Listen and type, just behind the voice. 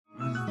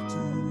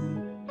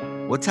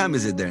What time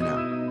is it there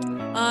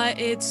now?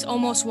 It's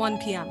almost 1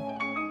 p.m.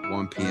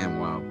 1 p.m.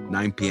 Wow.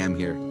 9 p.m.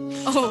 here.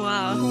 Oh,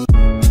 wow.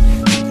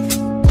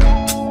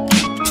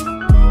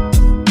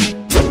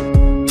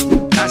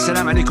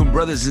 Assalamu alaikum,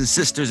 brothers and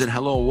sisters, and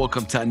hello,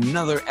 welcome to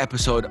another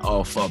episode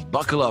of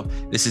Buckle Up.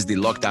 This is the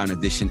lockdown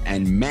edition,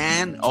 and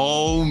man,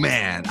 oh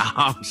man,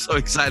 I'm so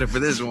excited for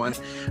this one.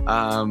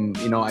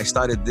 I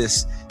started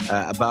this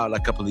about a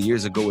couple of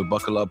years ago with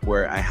Buckle Up,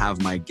 where I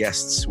have my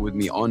guests with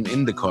me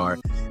in the car,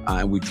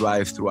 and we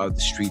drive throughout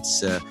the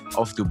streets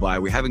of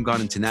Dubai. We haven't gone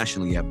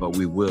internationally yet, but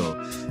we will.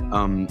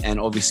 And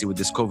obviously, with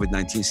this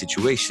COVID-19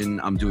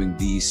 situation, I'm doing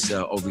these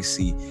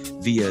obviously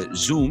via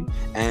Zoom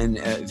and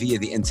via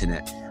the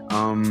internet.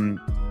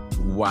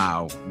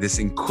 Wow, this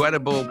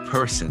incredible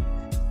person,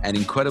 an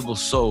incredible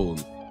soul,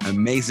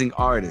 amazing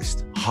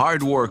artist,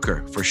 hard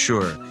worker for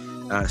sure.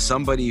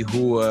 Somebody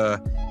who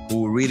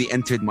really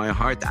entered my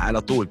heart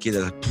على طول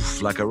كده,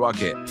 like a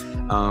rocket.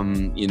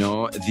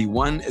 The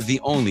one, the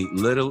only,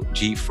 Little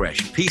G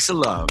Fresh. Peace and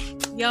love.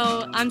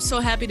 Yo, I'm so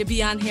happy to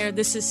be on here.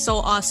 This is so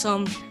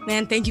awesome.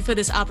 Man, thank you for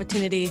this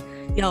opportunity.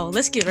 Yo,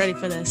 let's get ready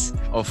for this.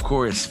 Of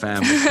course,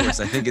 fam. Of course.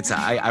 I think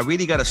I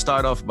really got to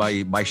start off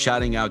by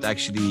shouting out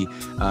actually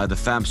the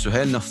fam,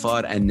 Suhail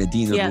Nafar and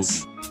Nadine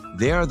Yes. Aloubi.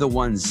 They are the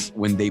ones,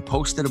 when they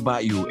posted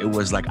about you, it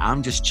was like,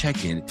 I'm just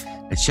checking.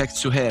 I checked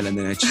Suhail and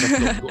then I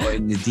checked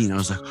Nadine. I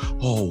was like,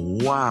 oh,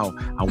 wow.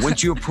 I went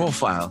to your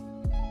profile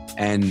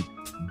and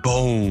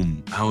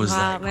boom. I was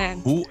like, man.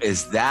 Who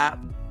is that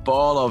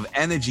ball of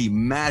energy,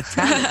 mad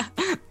talent?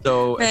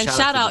 So Man,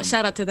 shout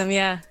out to them.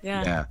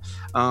 Yeah.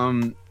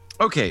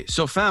 Okay,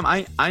 so fam,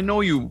 I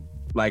know you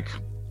like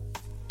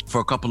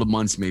for a couple of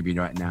months maybe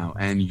right now,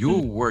 and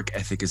your work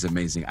ethic is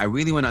amazing. I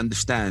really want to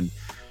understand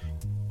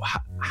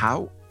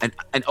how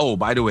and oh,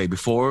 by the way,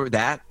 before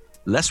that,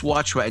 let's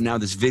watch right now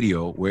this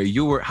video where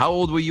you were. How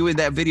old were you in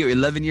that video?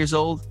 11 years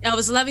old? I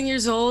was 11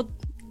 years old.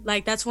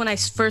 Like, that's when I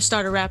first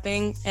started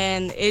rapping,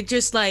 and it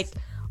just like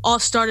all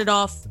started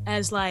off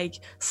as like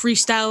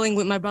freestyling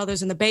with my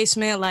brothers in the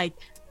basement. Like,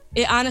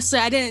 it honestly,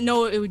 I didn't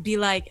know it would be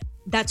like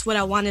that's what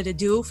I wanted to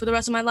do for the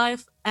rest of my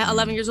life at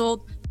 11 years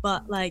old.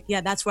 But like,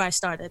 yeah, that's where I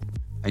started.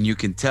 And you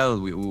can tell,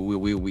 we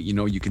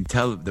you can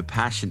tell the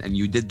passion. And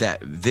you did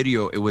that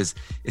video.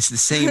 It's the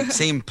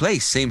same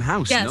place, same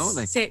house. Yes, no?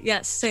 Like, same.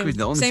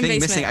 The only same thing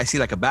basement. missing, I see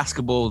like a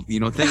basketball,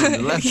 thing on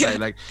the left side.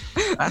 Like,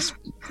 that's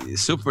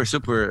super,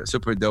 super,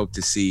 super dope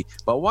to see.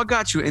 But what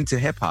got you into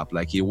hip hop?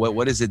 Like,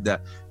 what is it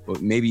that?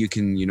 Maybe you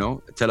can,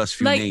 tell us a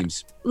few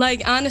names.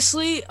 Like,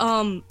 honestly,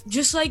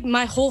 just like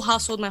my whole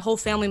household, my whole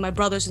family, my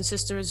brothers and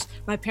sisters,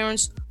 my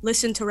parents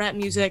listen to rap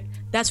music.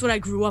 That's what I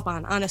grew up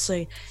on,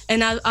 honestly.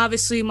 And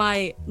obviously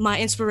my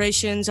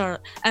inspirations are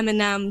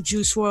Eminem,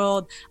 Juice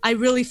WRLD. I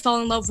really fell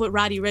in love with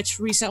Roddy Ricch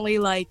recently.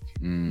 Like,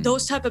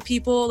 those type of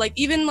people, like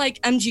even like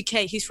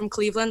MGK, he's from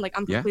Cleveland. Like,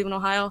 I'm from Cleveland,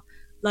 Ohio.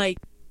 Like,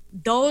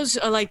 those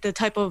are like the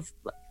type of,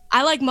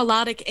 I like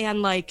melodic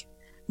and like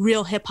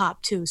real hip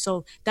hop too.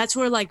 So that's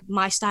where like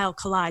my style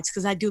collides,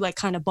 because I do like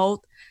kind of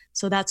both.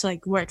 So that's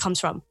like where it comes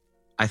from.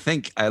 I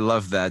think I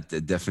love that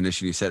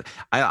definition you said.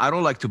 I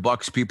don't like to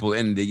box people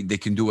in. They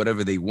can do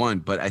whatever they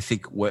want, but I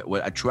think what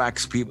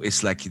attracts people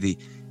is like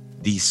these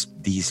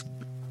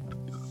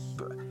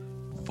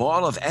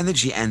ball of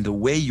energy and the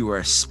way you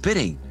are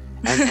spitting.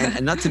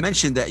 And not to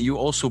mention that you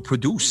also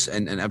produce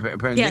and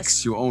apparently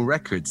mix your own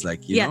records,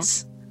 like you know.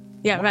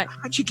 Yeah, right.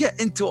 How'd you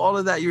get into all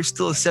of that? You're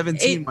still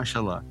 17,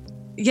 mashallah.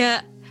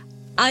 Yeah,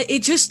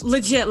 it just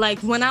legit, like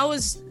when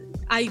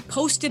I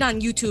posted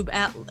on YouTube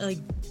at like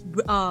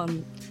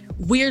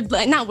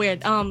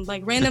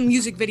like random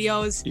music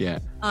videos. Yeah.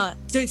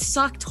 They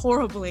sucked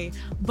horribly,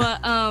 but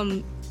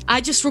I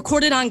just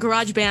recorded on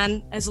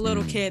GarageBand as a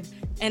little kid,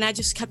 and I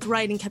just kept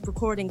writing, kept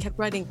recording, kept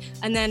writing,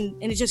 and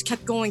it just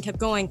kept going.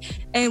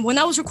 And when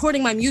I was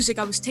recording my music,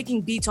 I was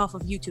taking beats off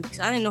of YouTube because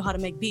I didn't know how to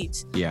make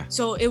beats. Yeah.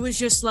 So it was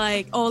just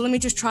like, oh, let me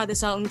just try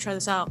this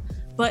out.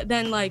 But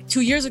then like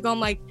 2 years ago, I'm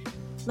like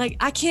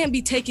I can't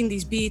be taking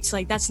these beats,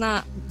 like that's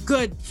not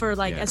good for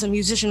like as a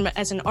musician,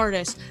 as an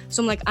artist.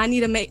 So I'm like, I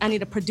need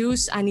to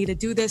produce, I need to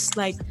do this.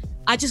 Like,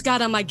 I just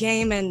got on my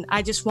game and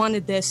I just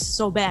wanted this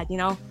so bad,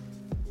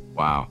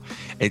 Wow.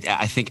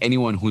 I think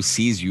anyone who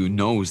sees you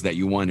knows that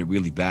you want it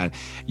really bad.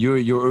 You're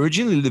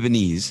originally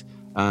Lebanese.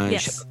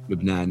 Yes.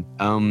 Lebanon.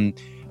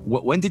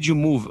 When did you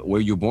move? Were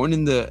you born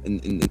in the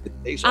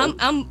States?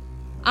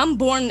 I'm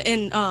born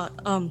in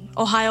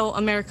Ohio,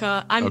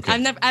 America.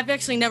 I've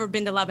actually never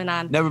been to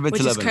Lebanon. Never been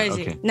to Lebanon. Which is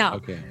crazy. Okay. No.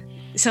 Okay.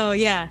 So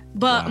yeah,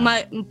 but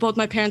both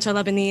my parents are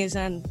Lebanese,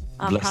 and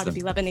I'm Bless proud them.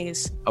 to be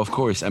Lebanese. Of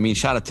course. I mean,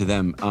 shout out to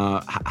them.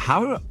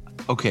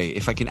 Okay,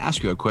 if I can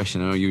ask you a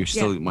question, I know you're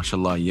still,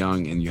 mashallah,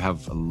 young, and you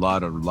have a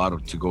lot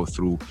to go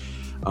through.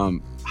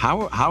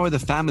 How are the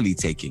family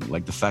taking?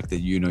 Like the fact that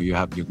you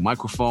have your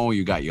microphone,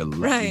 you got your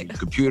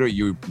computer,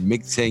 you're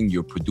mixing,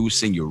 you're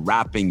producing, you're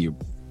rapping.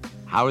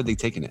 How are they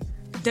taking it?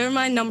 they're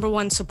my number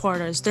one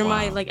supporters. They're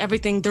my like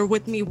everything. They're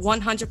with me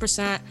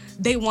 100%.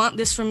 They want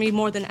this for me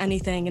more than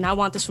anything, and I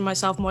want this for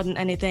myself more than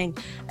anything.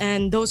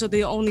 And those are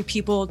the only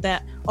people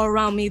that are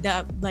around me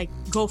that like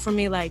go for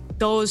me. Like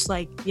those,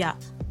 like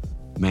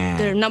man,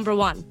 they're number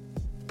one.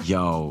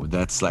 Yo,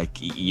 that's like,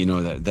 you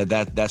know,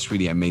 that's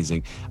really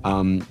amazing.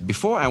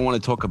 Before I want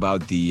to talk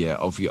about the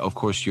of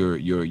course your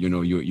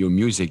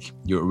music,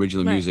 your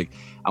original music.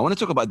 I want to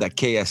talk about that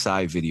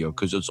KSI video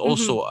because it's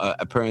also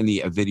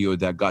apparently a video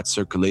that got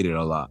circulated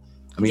a lot.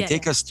 I mean,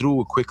 take us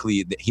through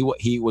quickly.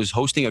 He was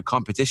hosting a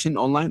competition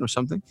online or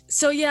something?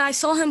 So yeah, I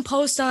saw him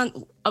post on.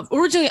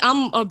 Originally,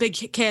 I'm a big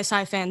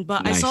KSI fan,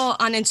 but I saw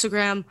on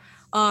Instagram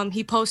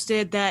he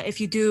posted that if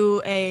you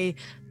do a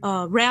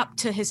rap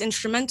to his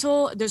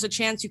instrumental, there's a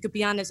chance you could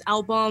be on his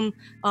album.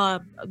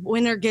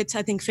 Winner gets,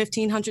 I think,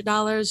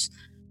 $1,500.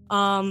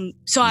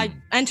 So I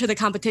entered the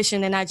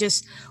competition and I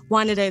just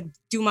wanted to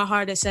do my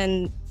hardest,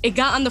 and it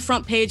got on the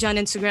front page on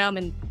Instagram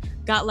and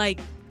got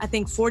like, I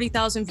think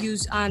 40,000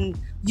 views on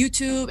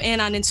YouTube and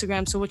on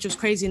Instagram, so which was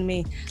crazy to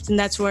me. And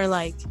that's where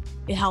like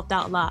it helped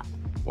out a lot.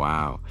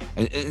 Wow.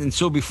 And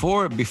so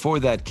before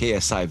that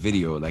KSI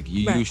video, like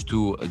you used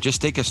to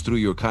just take us through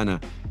your kind of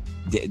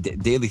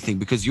daily thing,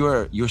 because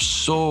you're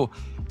so,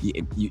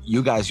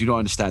 you guys, you don't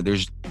understand.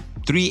 There's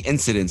 3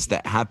 incidents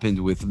that happened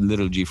with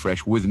Little G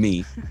Fresh with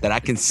me that I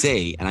can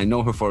say, and I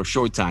know her for a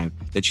short time,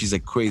 that she's a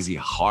crazy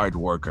hard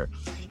worker.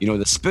 You know,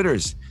 the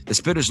Spitters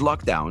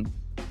lockdown,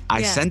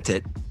 I sent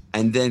it,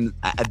 and then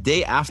a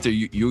day after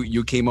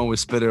you came on with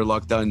Spitter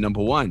Lockdown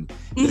number 1,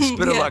 the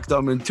Spitter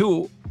Lockdown number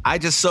 2, I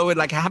just saw it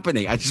like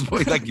happening. I just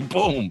like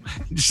boom,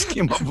 just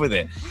came up with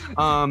it.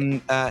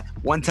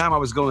 One time I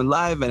was going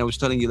live and I was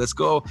telling you, let's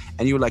go.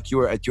 And you were like, you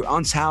were at your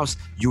aunt's house.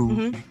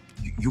 You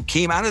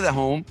came out of the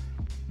home,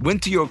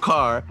 went to your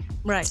car,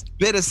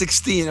 spit a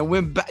 16 and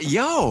went back.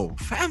 Yo,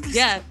 fam.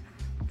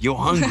 You're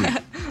hungry.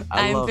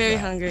 I'm very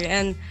hungry.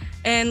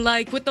 And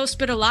like with those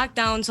Spitter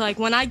Lockdowns, like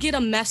when I get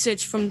a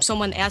message from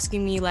someone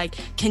asking me like,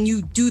 can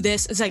you do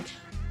this? It's like,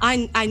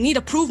 I need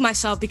to prove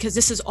myself because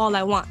this is all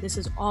I want. This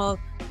is all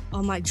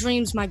my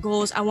dreams, my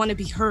goals. I want to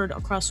be heard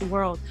across the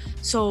world.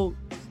 So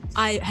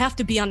I have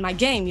to be on my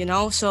game, you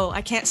know? So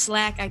I can't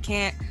slack. I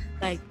can't,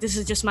 like, this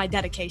is just my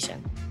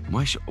dedication.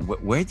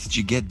 Where did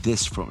you get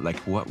this from? Like,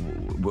 what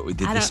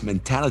this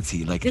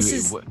mentality? Like,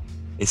 it's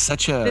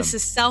such a... This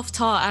is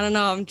self-taught. I don't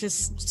know. I'm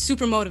just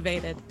super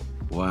motivated.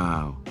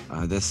 Wow.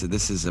 This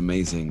is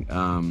amazing.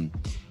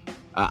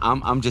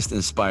 I'm just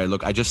inspired.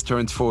 Look, I just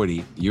turned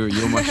 40. You're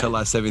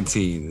mashallah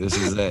 17. This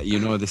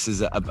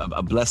is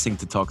a blessing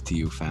to talk to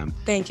you, fam.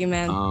 Thank you,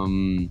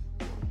 man.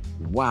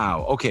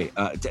 Wow. Okay.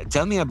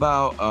 Tell me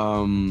about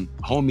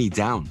Hold Me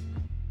Down.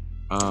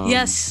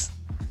 Yes.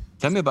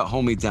 Tell me about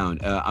Hold Me Down.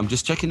 I'm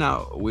just checking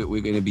out.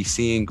 We're going to be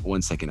seeing.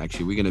 One second,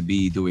 actually, we're going to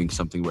be doing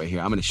something right here.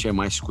 I'm going to share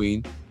my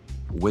screen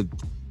with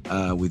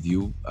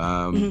you.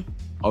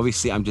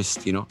 Obviously, I'm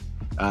just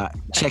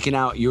checking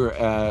out your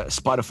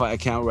Spotify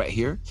account right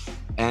here.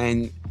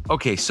 And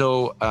okay,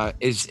 so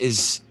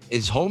is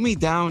Hold Me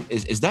Down,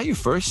 is that your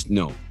first?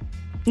 No.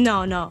 Okay,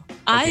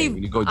 I've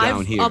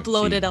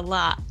uploaded a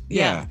lot.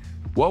 Yeah.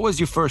 What was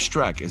your first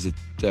track? Is it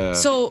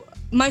So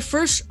my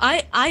first,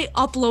 I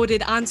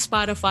uploaded on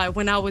Spotify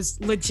when I was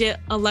legit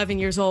 11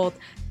 years old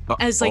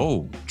as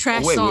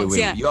trash songs.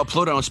 Wait. You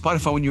uploaded on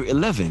Spotify when you were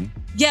 11?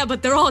 Yeah,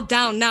 but they're all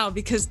down now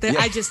because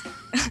I just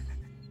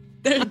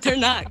they're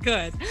not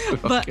good.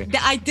 But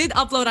I did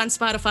upload on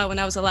Spotify when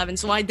I was 11,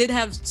 so I did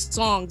have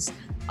songs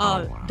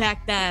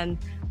back then.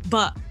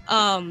 But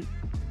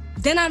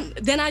then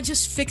I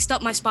just fixed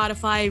up my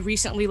Spotify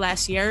recently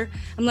last year.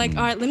 I'm like,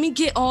 all right, let me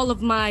get all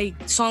of my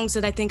songs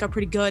that I think are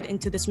pretty good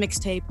into this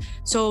mixtape.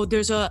 So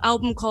there's an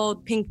album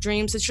called Pink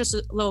Dreams. It's just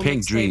a little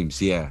Pink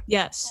Dreams, yeah.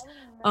 Yes.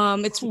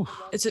 It's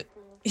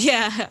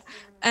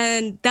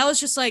and that was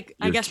just like,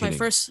 I guess my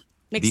first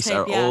mixtape. These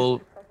are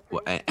all,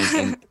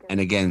 and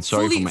again,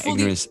 sorry for my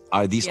ignorance.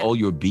 Are these all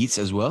your beats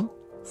as well?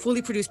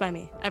 Fully produced by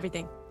me,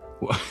 everything.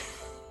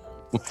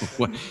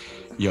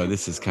 Yo,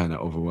 this is kind of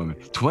overwhelming.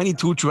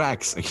 22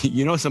 tracks.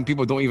 You know, some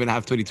people don't even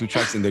have 22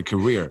 tracks in their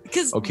career.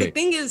 Because the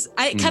thing is,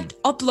 I kept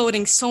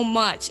uploading so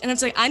much, and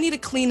it's like, I need to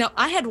clean up.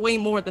 I had way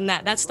more than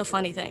that. That's the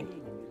funny thing.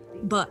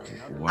 But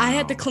I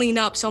had to clean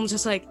up, so I'm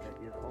just like,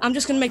 I'm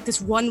just gonna make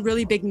this one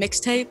really big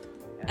mixtape,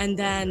 and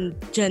then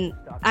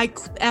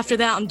after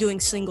that, I'm doing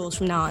singles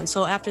from now on.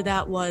 So after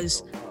that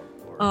was,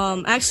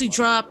 I actually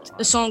dropped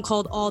a song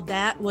called All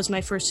That was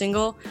my first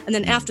single. And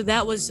then after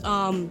that was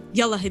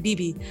Yalla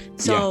Habibi.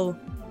 So,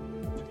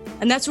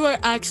 and that's where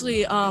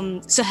actually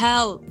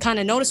Sahel kind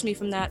of noticed me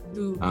from that.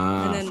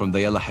 From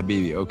the Yalla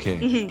Habibi,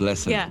 okay.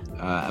 Bless him. Yeah.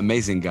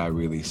 Amazing guy,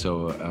 really.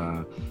 So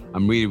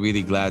I'm really,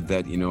 really glad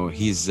that, you know,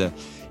 he's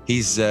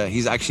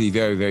actually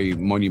very, very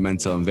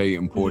monumental and very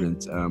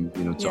important,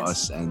 to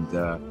us. And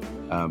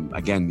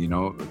again, you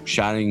know,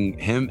 shouting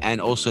him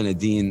and also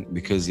Nadine,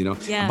 because, you know,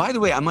 by the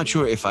way, I'm not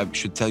sure if I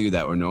should tell you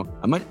that or no.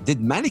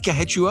 Did Malika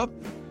hit you up?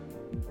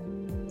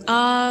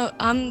 No.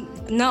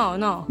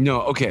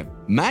 No, okay.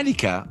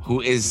 Malika, who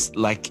is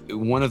like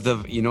one of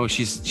the,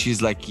 she's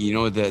like,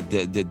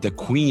 the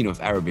queen of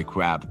Arabic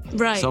rap.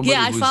 Right.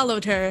 Yeah, I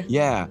followed her.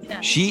 Yeah.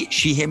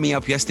 She hit me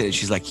up yesterday.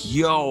 She's like,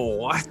 yo,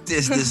 what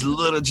is this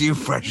Little G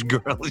Fresh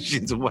girl?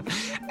 She's what?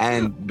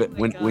 But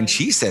when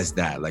she says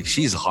that, like,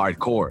 she's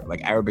hardcore,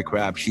 like Arabic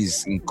rap,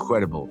 she's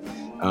incredible.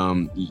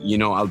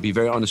 I'll be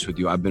very honest with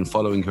you. I've been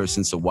following her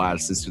since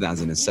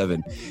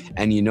 2007.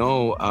 And,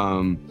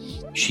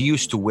 she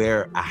used to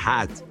wear a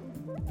hat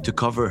to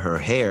cover her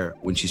hair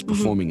when she's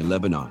performing in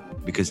Lebanon,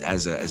 because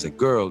as a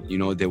girl,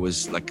 there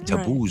was like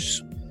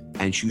taboos,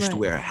 and she used to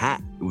wear a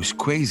hat. It was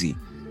crazy,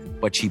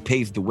 but she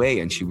paved the way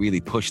and she really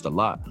pushed a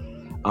lot.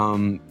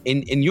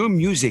 In your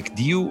music,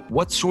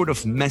 what sort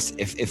of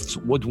if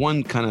would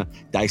one kind of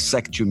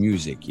dissect your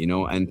music,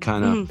 and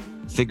kind of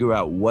figure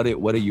out what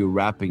are you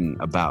rapping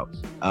about?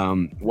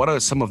 What are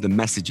some of the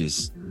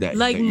messages that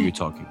you're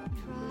talking?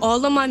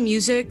 All of my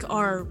music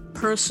are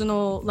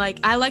personal.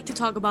 Like, I like to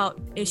talk about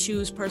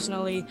issues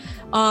personally,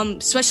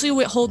 especially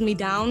with Hold Me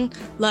Down.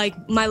 Like,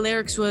 my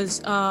lyrics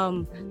was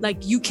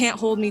like, you can't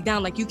hold me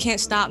down. Like, you can't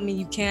stop me.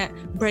 You can't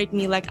break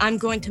me. Like, I'm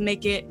going to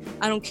make it.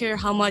 I don't care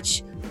how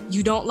much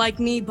you don't like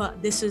me,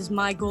 but this is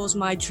my goals,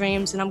 my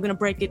dreams, and I'm going to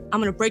break it. I'm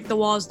going to break the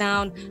walls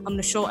down. I'm going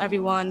to show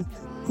everyone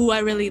who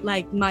I really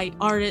like, my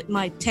art,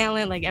 my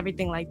talent, like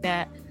everything like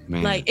that.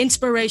 Man. Like,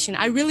 inspiration.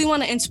 I really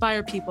want to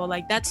inspire people.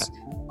 Like, that's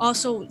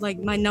also like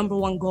my number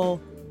one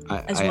goal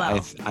as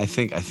well. I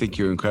think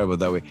you're incredible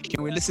that way.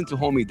 Can we listen to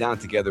Hold Me Down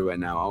together right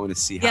now? I want to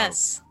see how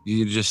let's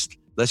just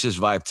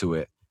vibe to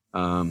it.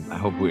 I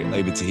hope we're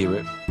able to hear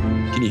it.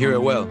 Can you hear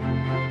it well?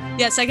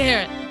 Yes, I can hear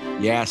it.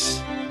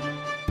 Yes.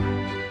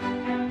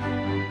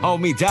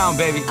 Hold me down,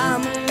 baby.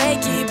 I'm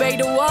make it, break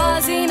the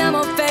walls and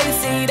I'ma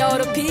face it. All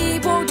the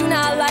people do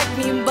not like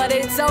me, but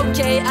it's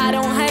okay, I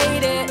don't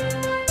hate it.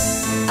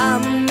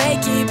 I'ma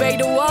make it, break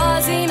the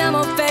walls and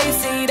I'ma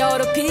face it. All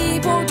the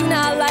people do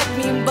not like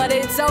me, but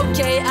it's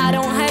okay, I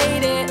don't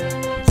hate it.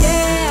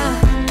 Yeah,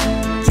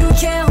 you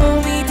can't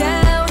hold me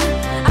down.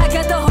 I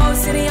got the whole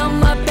city on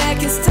my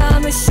back, it's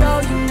time to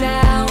show you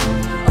now.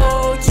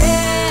 Oh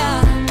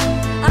yeah,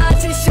 I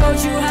just showed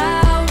you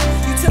how.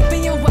 You took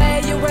me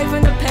away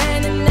from the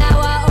pen, and now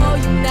I owe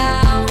you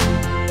now.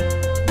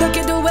 Look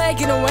at the way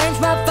you arrange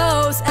my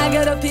foes. I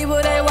got the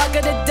people, they walk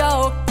at the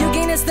door. You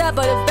gain a step,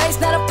 but the bass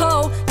not a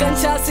pole.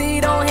 Gunshots, so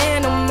you don't hear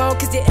no more,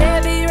 cause your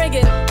ear be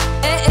ringing.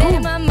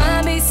 My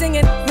mind be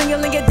singing,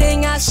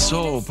 ring-a-ling-a-ding.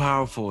 So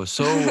powerful.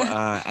 So,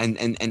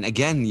 and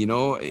again,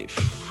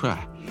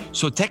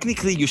 so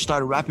technically you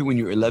started rapping when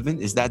you were 11.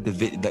 Is that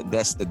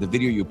that's the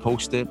video you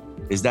posted?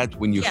 Is that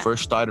when you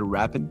first started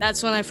rapping?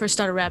 That's when I first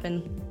started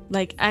rapping.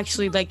 Like,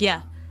 actually, like,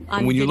 yeah.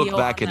 And when you look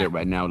back at it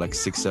right now, like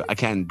I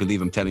can't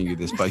believe I'm telling you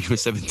this, but you're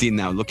 17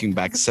 now, looking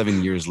back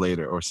 7 years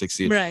later or 6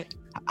 years. Right.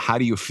 How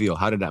do you feel?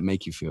 How did that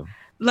make you feel?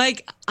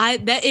 Like,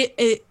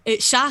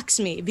 it shocks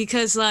me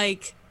because,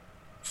 like,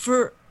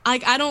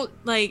 I don't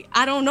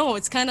know.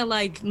 It's kind of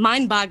like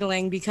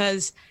mind-boggling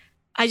because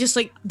I just,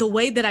 like, the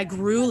way that I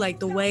grew, like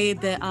the way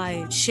that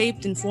I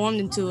shaped and formed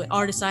into an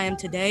artist I am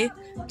today,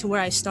 to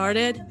where I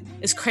started,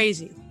 is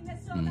crazy.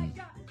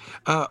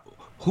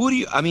 Who do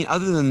you,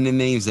 other than the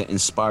names that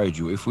inspired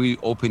you, if we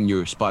open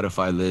your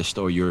Spotify list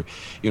or your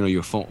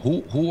phone,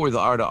 who are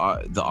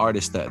the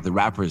artists, the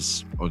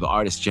rappers or the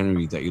artists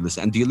generally that you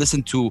listen? And do you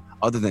listen to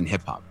other than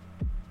hip hop?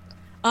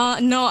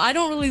 No, I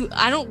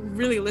don't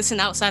really listen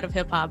outside of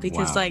hip hop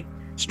because like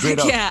straight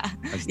up.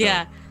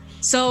 Yeah.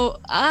 So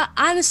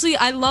honestly,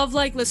 I love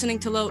like listening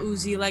to Lil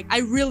Uzi. Like,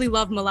 I really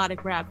love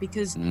melodic rap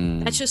because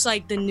that's just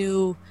like the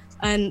new,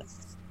 and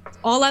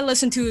all I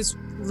listen to is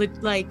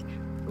like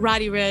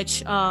Roddy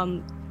Ricch,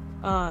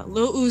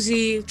 Lil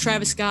Uzi,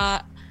 Travis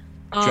Scott.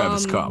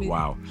 Travis Scott,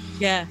 wow.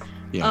 Yeah.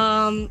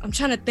 I'm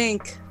trying to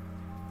think.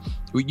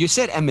 You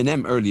said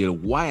Eminem earlier.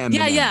 Why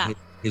Eminem? Yeah.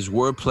 His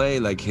wordplay,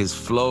 like his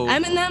flow.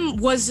 Eminem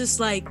was just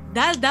like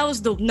that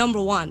was the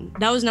number one.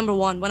 That was number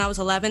one when I was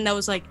 11. That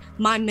was like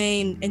my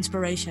main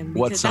inspiration.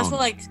 What song? That's what,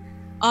 like,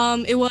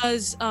 it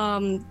was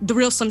The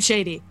Real Slim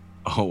Shady.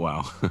 Oh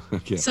wow.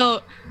 Okay.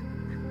 So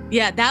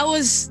yeah, that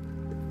was,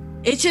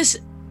 it just,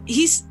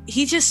 he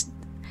just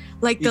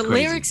like the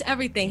lyrics,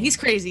 everything. He's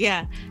crazy.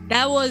 Yeah.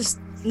 That was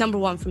number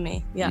one for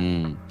me.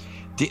 Yeah.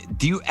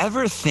 Do you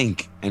ever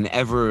think and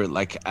ever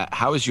like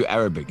how is your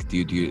Arabic? Do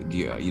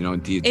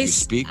you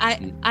speak?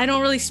 I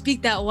don't really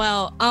speak that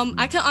well.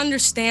 I can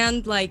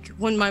understand like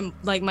when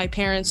my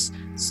parents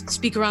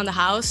speak around the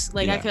house.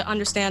 Like I could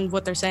understand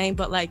what they're saying,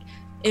 but like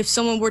if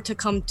someone were to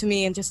come to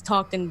me and just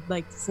talk in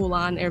like full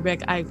on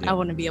Arabic, I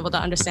wouldn't be able to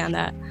understand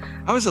that.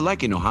 How is it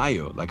like in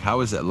Ohio? Like how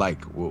is it like?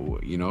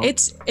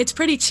 It's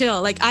pretty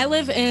chill. Like I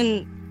live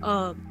in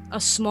a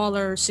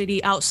smaller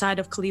city outside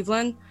of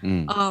Cleveland.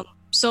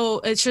 So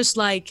it's just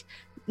like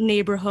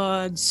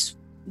neighborhoods,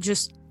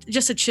 just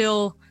a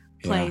chill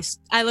place.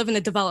 Yeah. I live in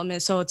a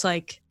development, so it's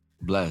like.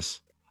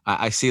 Bless.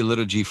 I see a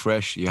Little G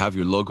Fresh. You have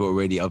your logo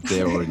already up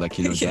there, or like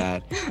that. Is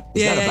that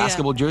a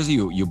basketball jersey?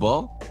 You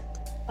ball?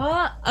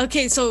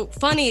 Okay. So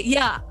funny.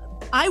 Yeah,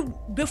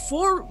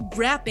 before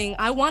rapping,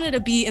 I wanted to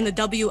be in the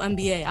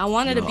WNBA. I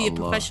wanted to be a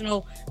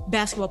professional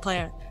basketball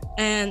player.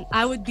 And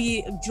I would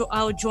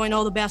join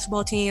all the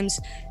basketball teams.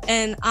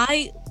 And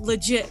I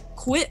legit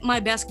quit my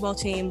basketball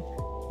team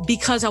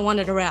because I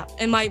wanted to rap.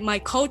 And my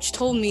coach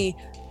told me,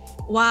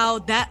 wow,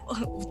 that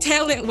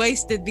talent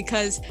wasted,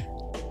 because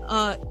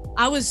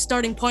I was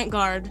starting point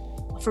guard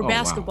for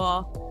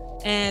basketball.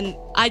 Wow. And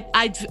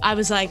I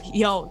was like,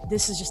 yo,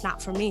 this is just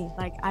not for me.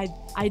 Like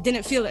I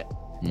didn't feel it.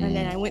 And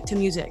then I went to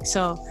music.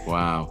 So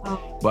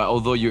wow. But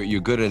although you're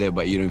good at it,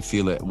 but you didn't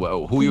feel it.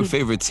 Well, who are your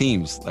favorite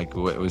teams? Like,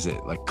 what was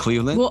it? Like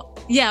Cleveland? Well,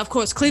 yeah, of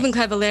course. Cleveland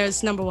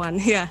Cavaliers, number one.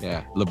 Yeah.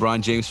 Yeah.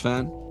 LeBron James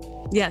fan?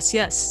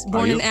 Yes.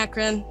 Born in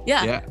Akron.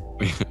 Yeah.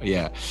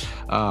 Yeah.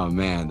 Oh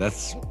man,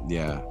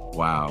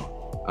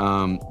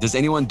 wow. Does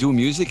anyone do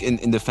music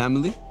in the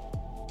family?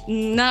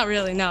 Not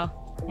really, no.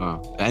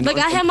 Oh. I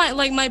have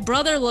my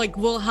brother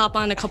will hop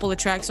on a couple of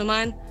tracks of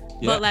mine,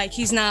 but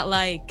he's not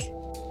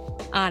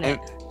on it.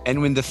 And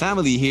when the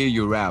family hear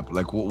you rap,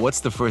 like,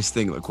 what's the first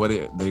thing? Like, what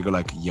they go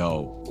like,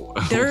 yo,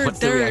 what's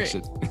the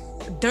reaction?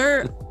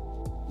 They're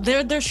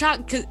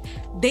shocked because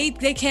they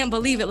can't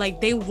believe it. Like,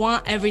 they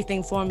want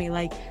everything for me.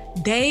 Like,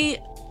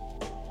 they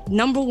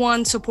number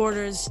one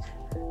supporters.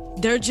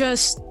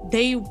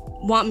 They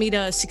want me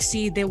to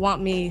succeed. They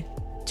want me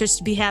just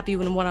to be happy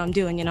with what I'm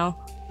doing, you know?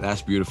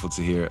 That's beautiful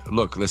to hear.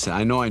 Look, listen,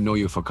 I know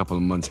you for a couple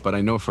of months, but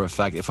I know for a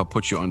fact if I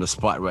put you on the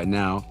spot right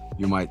now,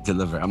 you might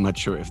deliver. I'm not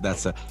sure if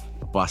that's a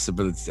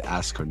possibility to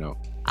ask or no.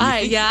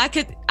 I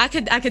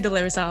could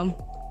deliver some.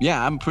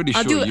 Yeah, I'm pretty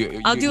sure.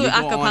 I'll do it a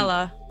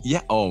cappella.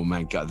 Yeah. Oh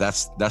my God,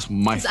 that's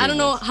my favorite. I don't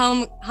know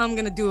how I'm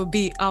gonna do a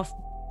beat off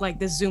like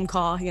this Zoom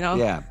call, you know?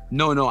 Yeah.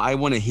 No, I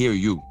want to hear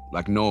you.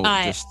 Like, no,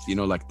 just,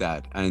 like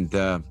that. And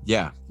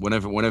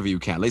whenever you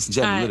can. Ladies and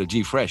gentlemen, Little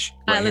G Fresh.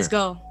 All right, let's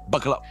go.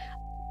 Buckle up.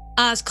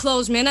 Eyes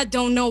closed, man, I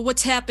don't know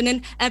what's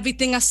happening.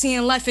 Everything I see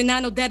in life, and I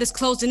know that it's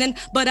closing in.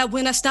 But I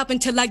will not stop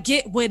until I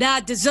get what I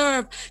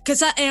deserve.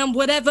 Cause I am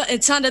whatever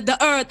it's under the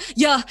earth.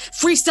 Yeah,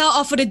 freestyle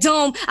off of the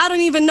dome. I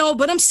don't even know,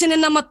 but I'm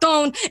sitting on my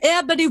throne.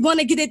 Everybody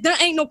wanna get it, there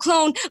ain't no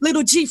clone.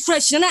 Little G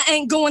Fresh, and I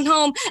ain't going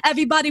home.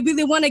 Everybody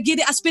really wanna get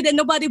it, I spit it.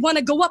 Nobody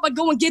wanna go up, I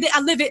go and get it,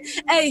 I live it.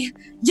 Hey,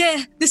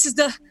 yeah, this is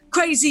the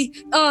crazy.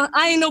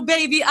 I ain't no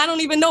baby. I don't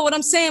even know what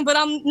I'm saying, but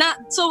I'm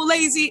not so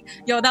lazy.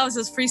 Yo, that was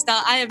just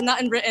freestyle. I have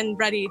nothing written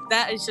ready.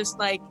 That is just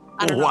like,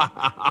 I don't know.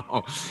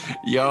 Wow.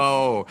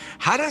 Yo,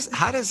 how does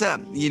that,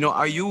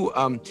 are you,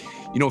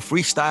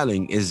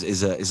 freestyling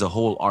is a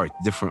whole art,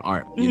 different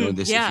art. If you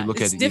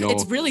look at it,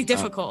 it's really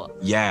difficult.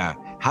 Yeah.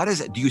 How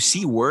does it, do you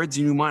see words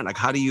in your mind? Like,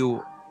 how do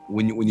you,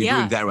 when you're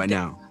doing that right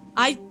now?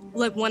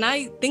 When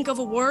I think of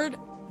a word,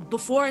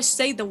 before I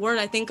say the word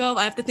I think of,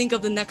 I have to think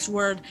of the next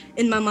word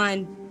in my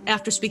mind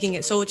after speaking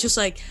it. So it's just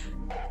like,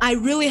 I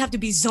really have to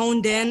be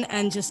zoned in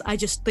and I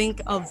just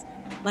think of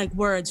like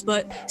words.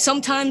 But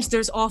sometimes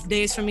there's off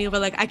days for me where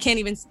like I can't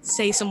even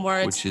say some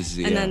words. Which is,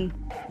 and then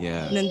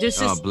there's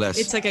just,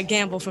 it's like a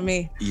gamble for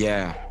me.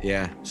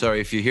 Yeah.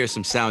 Sorry if you hear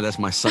some sound, that's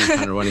my son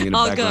kind of running in the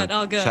background.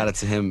 All good. Shout out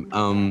to him.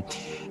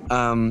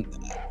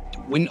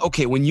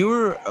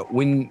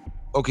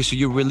 So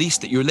you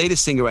released your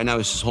latest single right now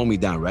is just Hold Me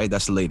Down, right?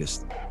 That's the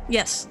latest.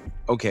 Yes.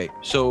 Okay,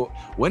 so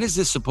when is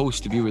this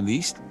supposed to be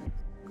released?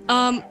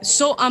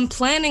 So I'm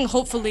planning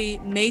hopefully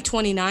May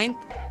 29th,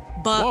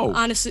 but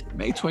honestly,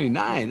 May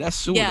 29th, that's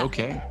soon. Yeah.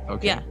 Okay.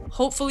 Yeah,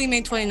 hopefully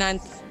May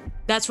 29th.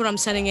 That's what I'm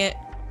setting it.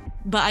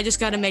 But I just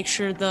got to make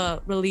sure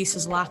the release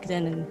is locked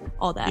in and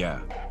all that.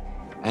 Yeah.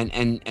 And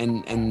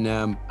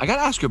I got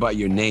to ask you about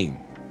your name,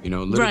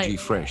 Little G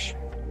Fresh.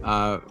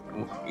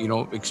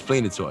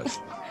 Explain it to us.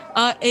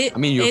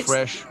 You're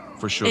fresh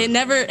for sure. It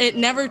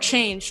never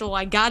changed. So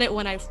I got it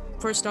when I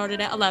first started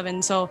at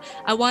 11. So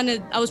I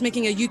was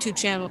making a YouTube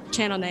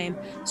channel name.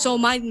 So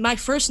my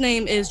first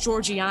name is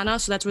Georgiana.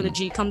 So that's where the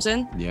G comes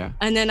in. Yeah.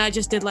 And then I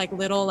just did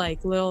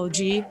little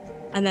G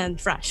and then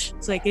Fresh.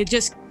 It's like, it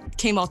just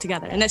came all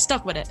together and I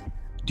stuck with it.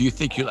 Do you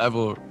think you'll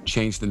ever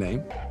change the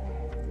name?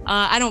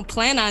 I don't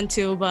plan on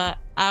to, but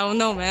I don't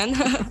know, man.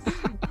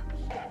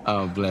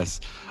 Oh,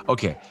 bless.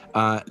 Okay.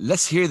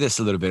 Let's hear this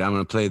a little bit. I'm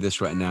going to play this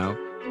right now.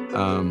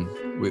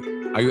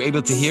 Are you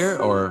able to hear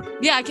or?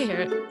 Yeah, I can hear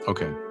it.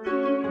 Okay.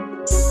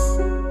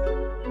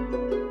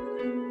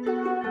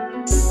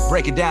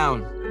 Break it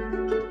down.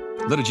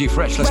 Little G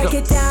Fresh, let's go.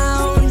 Break it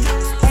down.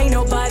 Ain't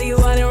nobody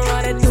wanna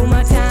run it through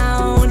my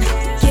town.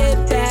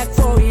 Get back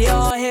before we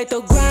all hit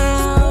the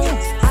ground.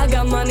 I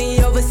got money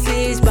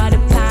overseas by the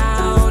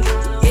pound.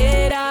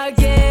 Get out,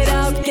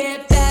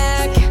 get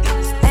back.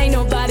 Ain't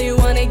nobody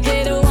wanna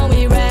get it when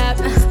we rap.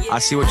 I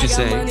see what you're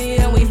saying. Money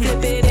and we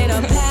flip it in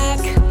a pack.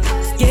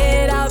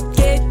 Get up,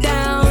 get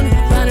down.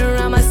 Run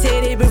around my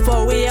city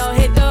before we all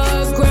hit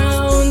the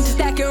ground.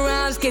 Stacking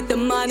rounds, get the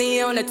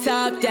money on the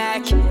top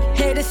deck.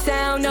 Hear the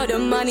sound of the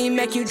money,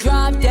 make you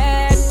drop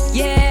that.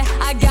 Yeah,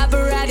 I got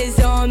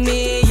Berettas on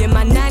me. Yeah,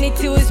 my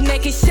 92 is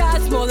making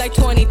shots, more like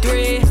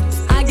 23.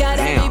 I got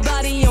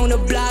everybody on the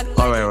block.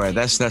 All right.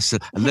 right, that's a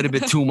little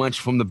bit too much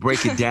from the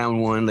Break It Down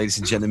one, ladies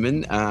and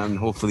gentlemen.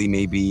 Hopefully,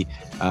 maybe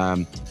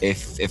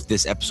if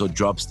this episode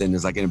drops, then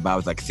it's like in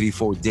about like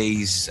 3-4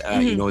 days,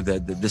 you know,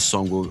 this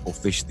song will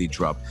officially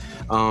drop.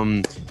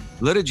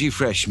 Little G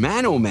Fresh,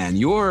 man, oh man,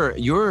 you're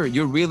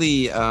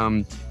really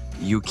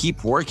you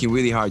keep working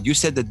really hard. You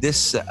said that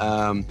this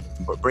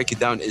Break It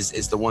Down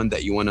is the one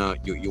that you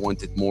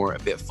wanted more a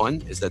bit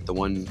fun. Is that the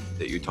one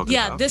that you're talking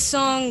about? Yeah, this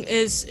song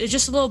is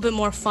just a little bit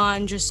more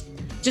fun.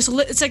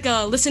 It's like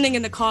a listening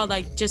in the car,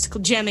 like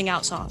just jamming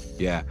out song.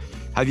 Yeah.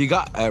 Have you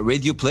got a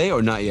radio play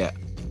or not yet?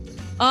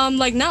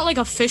 Like not like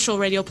official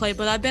radio play,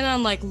 but I've been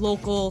on like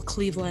local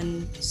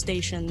Cleveland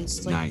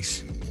stations. Like,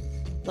 nice.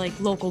 Like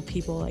local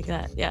people like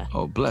that. Yeah.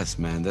 Oh, bless,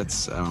 man.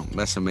 That's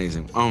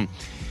amazing.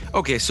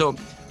 Okay, so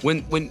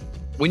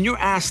when you're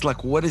asked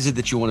like what is it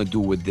that you want to do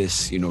with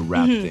this, you know,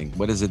 rap thing?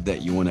 What is it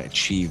that you want to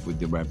achieve with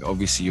the rap?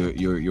 Obviously,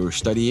 you're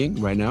studying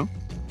right now.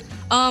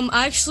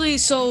 Actually,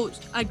 so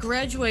I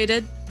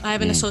graduated. I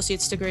have an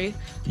associate's degree.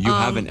 You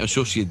have an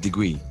associate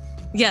degree?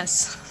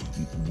 Yes.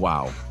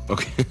 Wow.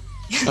 Okay.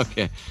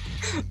 Okay.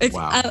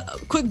 Wow.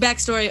 Quick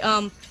backstory.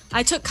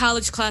 I took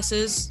college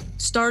classes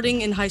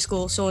starting in high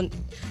school.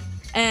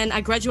 And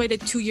I graduated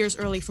 2 years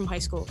early from high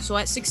school. So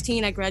at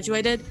 16, I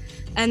graduated.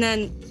 And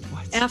then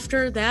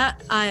after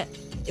that,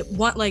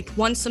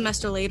 one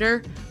semester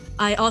later,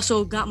 I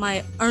also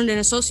earned an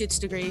associate's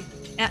degree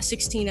at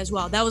 16 as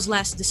well. That was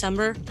last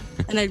December.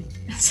 And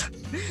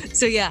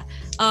so yeah.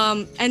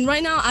 And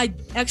right now I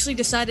actually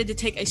decided to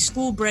take a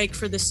school break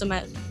for this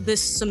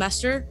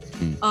semester,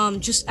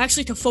 just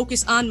actually to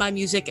focus on my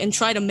music and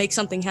try to make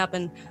something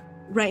happen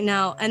right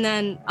now. And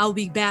then I'll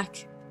be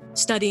back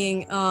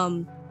studying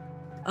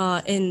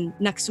in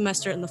next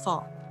semester in the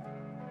fall.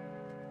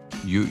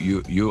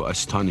 You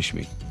astonish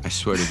me. I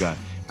swear to God.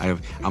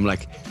 I'm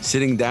like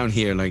sitting down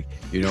here, like,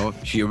 you know,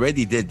 she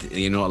already did,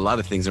 you know, a lot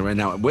of things, and right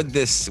now with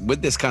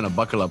this kind of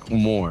buckle up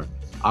more,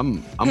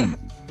 I'm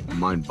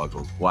mind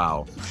buggled.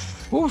 Wow.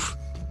 Oof.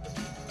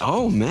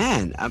 Oh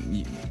man.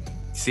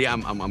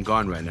 I'm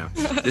gone right now.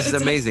 This is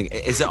amazing.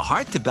 Is it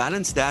hard to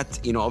balance that,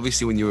 you know,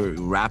 obviously when you're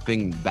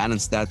rapping,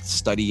 balance that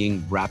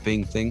studying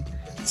rapping thing?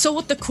 So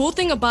what the cool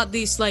thing about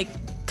these like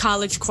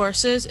college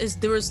courses is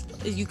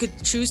you could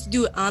choose to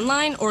do it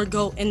online or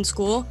go in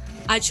school.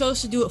 I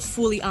chose to do it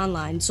fully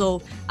online,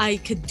 so I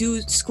could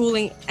do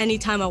schooling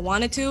anytime I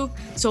wanted to.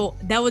 So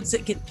that would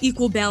get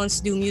equal balance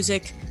to do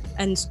music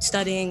and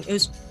studying. It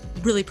was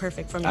really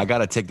perfect for me. I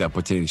gotta take the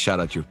opportunity to shout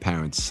out your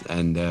parents,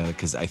 and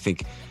because I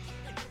think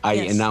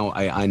I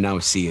now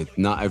see it.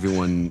 Not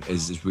everyone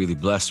is really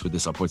blessed with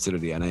this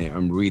opportunity, and I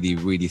am really,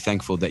 really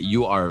thankful that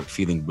you are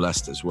feeling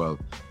blessed as well.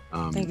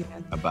 Thank you,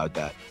 man. About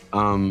that.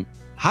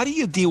 How do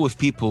you deal with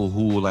people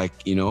who, like,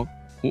 you know,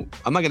 who,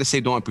 I'm not gonna say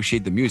don't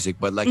appreciate the music,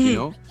 but like, you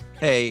know,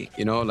 hey,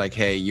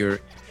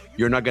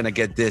 you're not gonna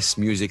get this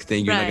music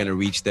thing, you're not gonna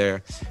reach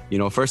there. You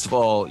know, first of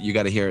all, you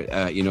gotta hear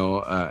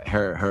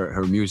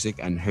her music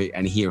and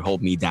hear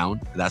Hold Me Down.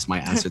 That's my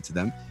answer to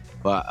them.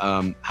 But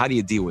how do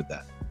you deal with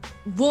that?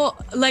 Well,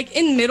 like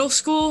in middle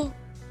school,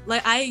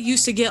 like I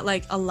used to get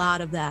like a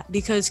lot of that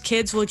because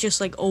kids will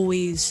just like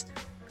always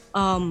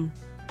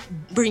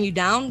bring you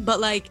down. But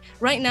like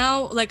right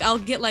now, like I'll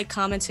get like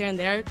comments here and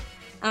there.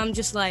 I'm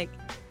just like,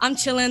 I'm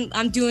chilling,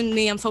 I'm doing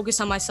me, I'm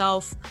focused on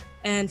myself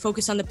and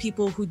focused on the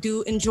people who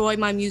do enjoy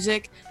my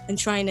music and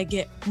trying to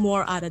get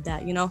more out of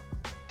that, you know?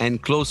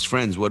 And close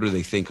friends, what do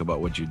they think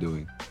about what you're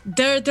doing?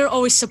 They're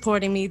always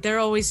supporting me. They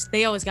always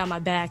got my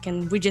back,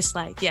 and we just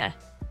like, yeah.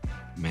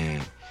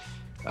 Man.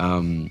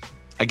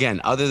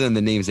 Again, other than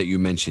the names that you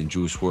mentioned,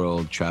 Juice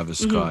WRLD, Travis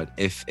Scott,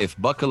 if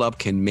Buckle Up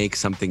can make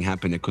something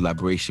happen in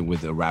collaboration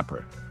with a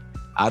rapper,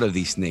 out of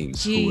these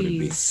names, who would it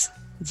be?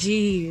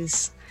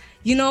 Jeez.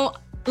 You know,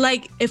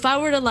 like if I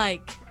were to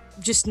like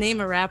just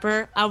name a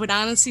rapper, I would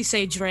honestly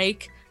say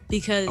Drake,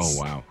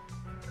 because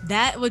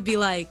that would be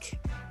like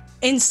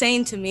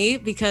insane to me,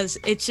 because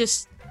it's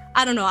just,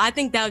 I don't know, I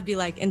think that would be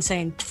like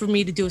insane for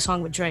me to do a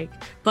song with Drake,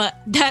 but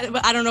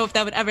I don't know if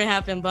that would ever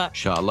happen. But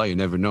inshallah, you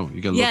never know.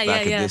 You can look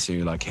back at this and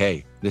you're like,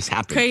 hey, this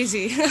happened.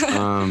 Crazy.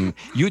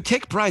 You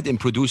take pride in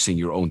producing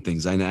your own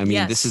things. I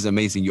mean, this is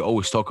amazing. You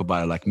always talk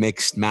about it, like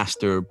mixed,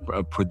 master,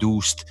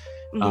 produced.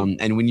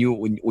 And when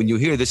you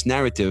hear this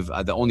narrative,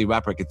 the only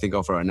rapper I can think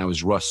of right now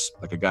is Russ,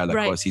 like a guy like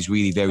Russ. He's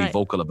really very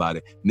vocal about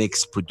it.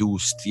 Mixed,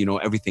 produced, you know,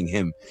 everything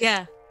him.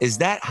 Yeah. Is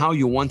that how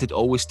you want it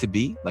always to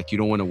be? Like you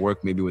don't want to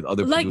work maybe with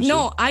other producers? Like,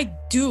 no, I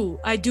do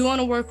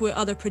want to work with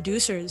other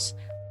producers.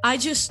 I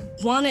just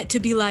want it to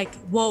be like,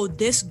 whoa,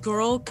 this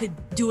girl could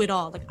do it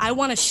all. Like I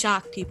want to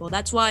shock people.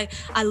 That's why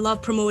I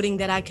love promoting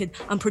that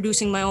I'm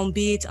producing my own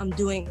beats.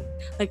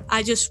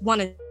 I just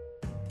want to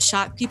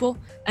shock people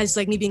as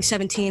like me being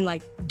 17,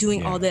 like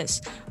doing all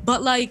this.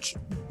 But like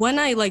when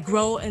I like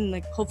grow and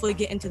like hopefully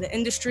get into the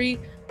industry,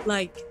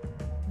 like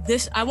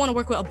this, I want to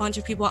work with a bunch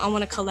of people. I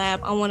want to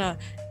collab.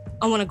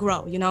 I want to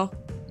grow, you know?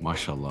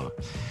 MashaAllah.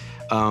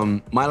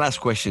 My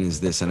last question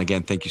is this, and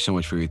again, thank you so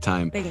much for your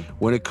time. Thank you.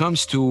 When it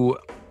comes to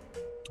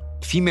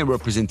female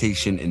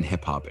representation in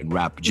hip hop and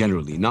rap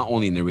generally, not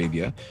only in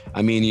Arabia.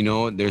 I mean, you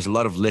know, there's a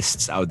lot of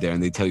lists out there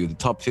and they tell you the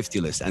top 50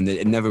 list, and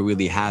it never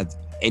really had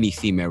any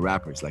female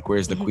rappers. Like,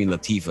 where's the Queen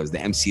Latifahs, the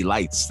MC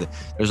Lights?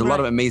 There's a lot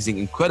of amazing,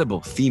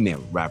 incredible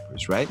female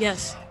rappers, right?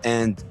 Yes.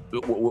 And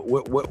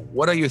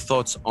what are your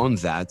thoughts on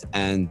that?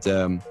 And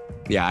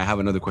yeah, I have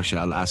another question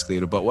I'll ask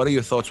later, but what are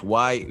your thoughts?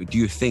 Why do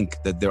you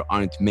think that there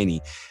aren't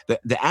many?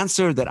 The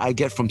answer that I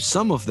get from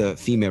some of the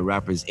female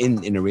rappers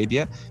in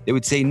Arabia, they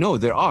would say, no,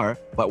 there are,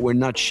 but we're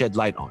not shed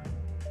light on.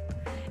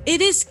 It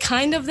is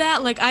kind of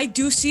that. Like, I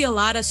do see a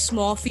lot of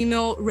small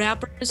female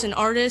rappers and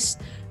artists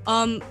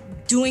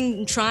doing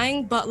and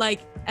trying, but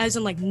like, as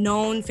in like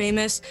known,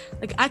 famous,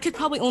 like I could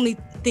probably only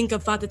think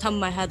of, at the top of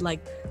my head,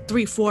 like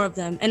 3-4 of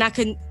them, and I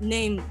could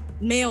name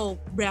male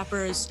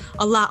rappers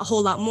a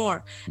whole lot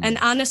more. And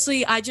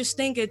honestly, I just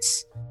think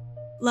it's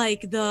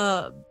like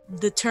the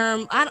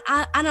term, I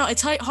don't know,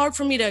 it's hard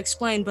for me to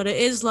explain, but it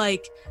is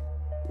like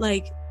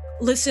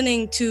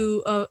listening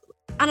to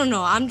I don't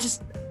know, I'm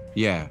just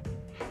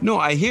No,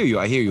 I hear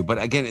you.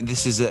 But again,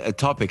 this is a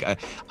topic.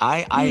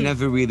 I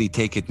never really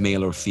take it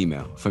male or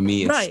female. For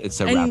me,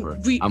 it's a rapper.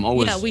 I'm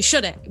always we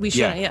shouldn't.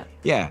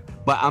 Yeah.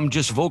 But I'm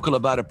just vocal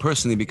about it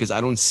personally because I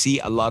don't see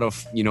a lot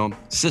of, you know,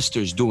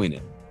 sisters doing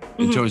it.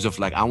 In terms of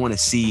like, I want to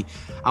see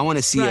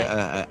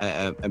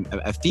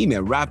a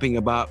female rapping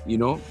about, you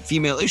know,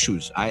 female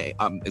issues.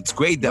 It's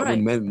great that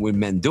when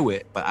men do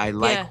it, but I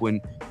like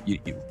when you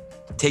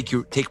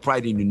take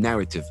pride in your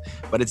narrative.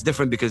 But it's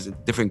different because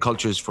different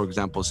cultures, for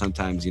example,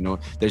 sometimes, you know,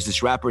 there's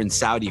this rapper in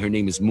Saudi, her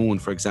name is Moon,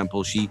 for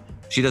example. She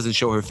doesn't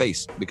show her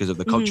face because of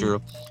the culture,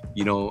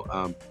 you know.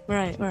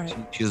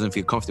 She doesn't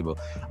feel comfortable.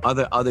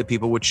 Other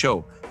people would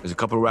show. There's a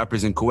couple of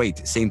rappers in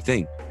Kuwait, same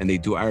thing, and they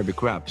do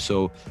Arabic rap.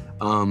 So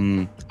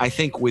I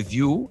think with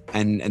you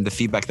and the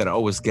feedback that I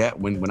always get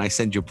when I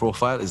send your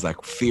profile is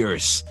like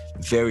fierce,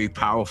 very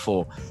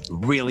powerful,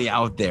 really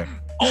out there.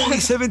 Only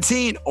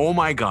 17. Oh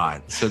my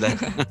God. So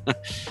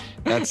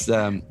that's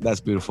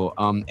beautiful.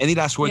 Any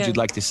last words you'd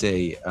like to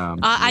say?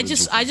 I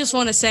just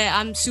want to say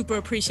I'm super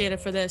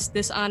appreciative for this.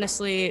 This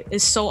honestly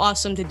is so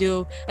awesome to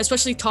do,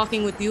 especially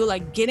talking with you,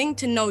 like getting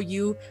to know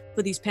you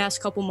for these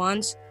past couple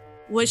months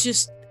was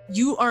just,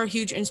 you are a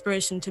huge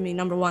inspiration to me.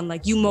 Number one,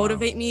 like you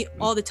motivate me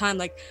all the time.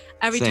 Like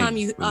every time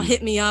you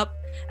hit me up,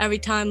 every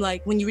time,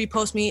 like when you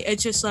repost me,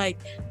 it's just like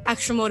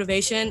extra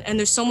motivation.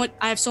 And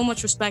I have so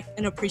much respect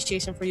and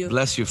appreciation for you.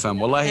 Bless you, fam.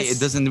 Wallahi, it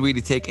doesn't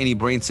really take any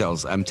brain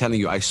cells. I'm telling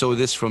you, I saw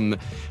this from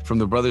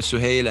the brother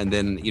Suhail, and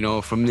then, you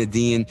know, from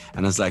Nadine,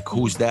 and I was like,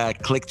 who's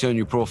that? Clicked on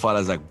your profile. I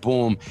was like,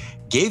 boom.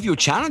 Gave you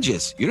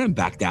challenges. You didn't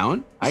back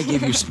down. I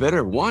gave you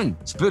Spitter 1,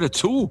 Spitter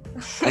 2,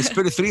 and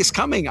Spitter 3 is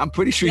coming. I'm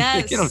pretty sure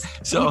you know.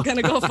 So I'm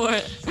gonna go for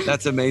it.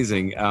 That's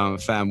amazing,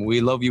 fam.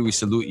 We love you. We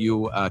salute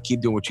you.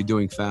 Keep doing what you're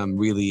doing, fam.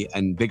 Really,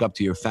 and big up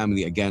to your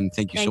family again.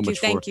 Thank you so much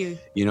for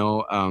you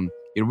know,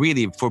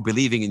 really for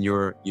believing in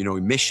your, you know,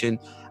 mission.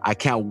 I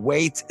can't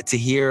wait to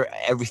hear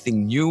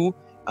everything new.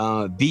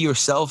 Be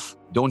yourself.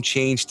 Don't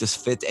change to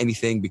fit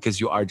anything because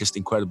you are just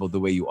incredible the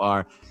way you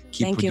are.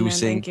 Keep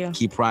producing,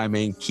 keep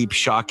rhyming, keep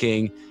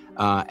shocking,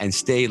 and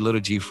stay Little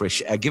G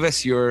Fresh. Give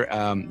us your,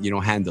 you know,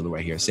 handle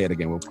right here. Say it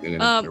again. We're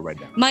gonna write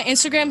down. My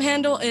Instagram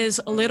handle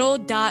is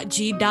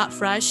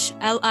little.g.fresh,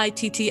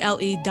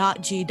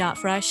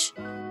 little.g.fresh.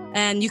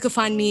 And you can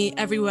find me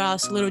everywhere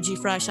else, Little G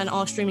Fresh, on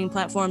all streaming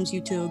platforms,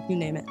 YouTube, you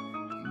name it.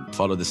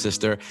 Follow the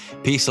sister.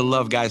 Peace and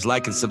love, guys.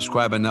 Like and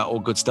subscribe and all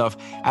good stuff.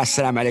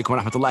 Assalamu alaikum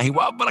wa rahmatullahi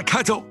wa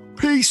barakatuh.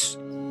 Peace.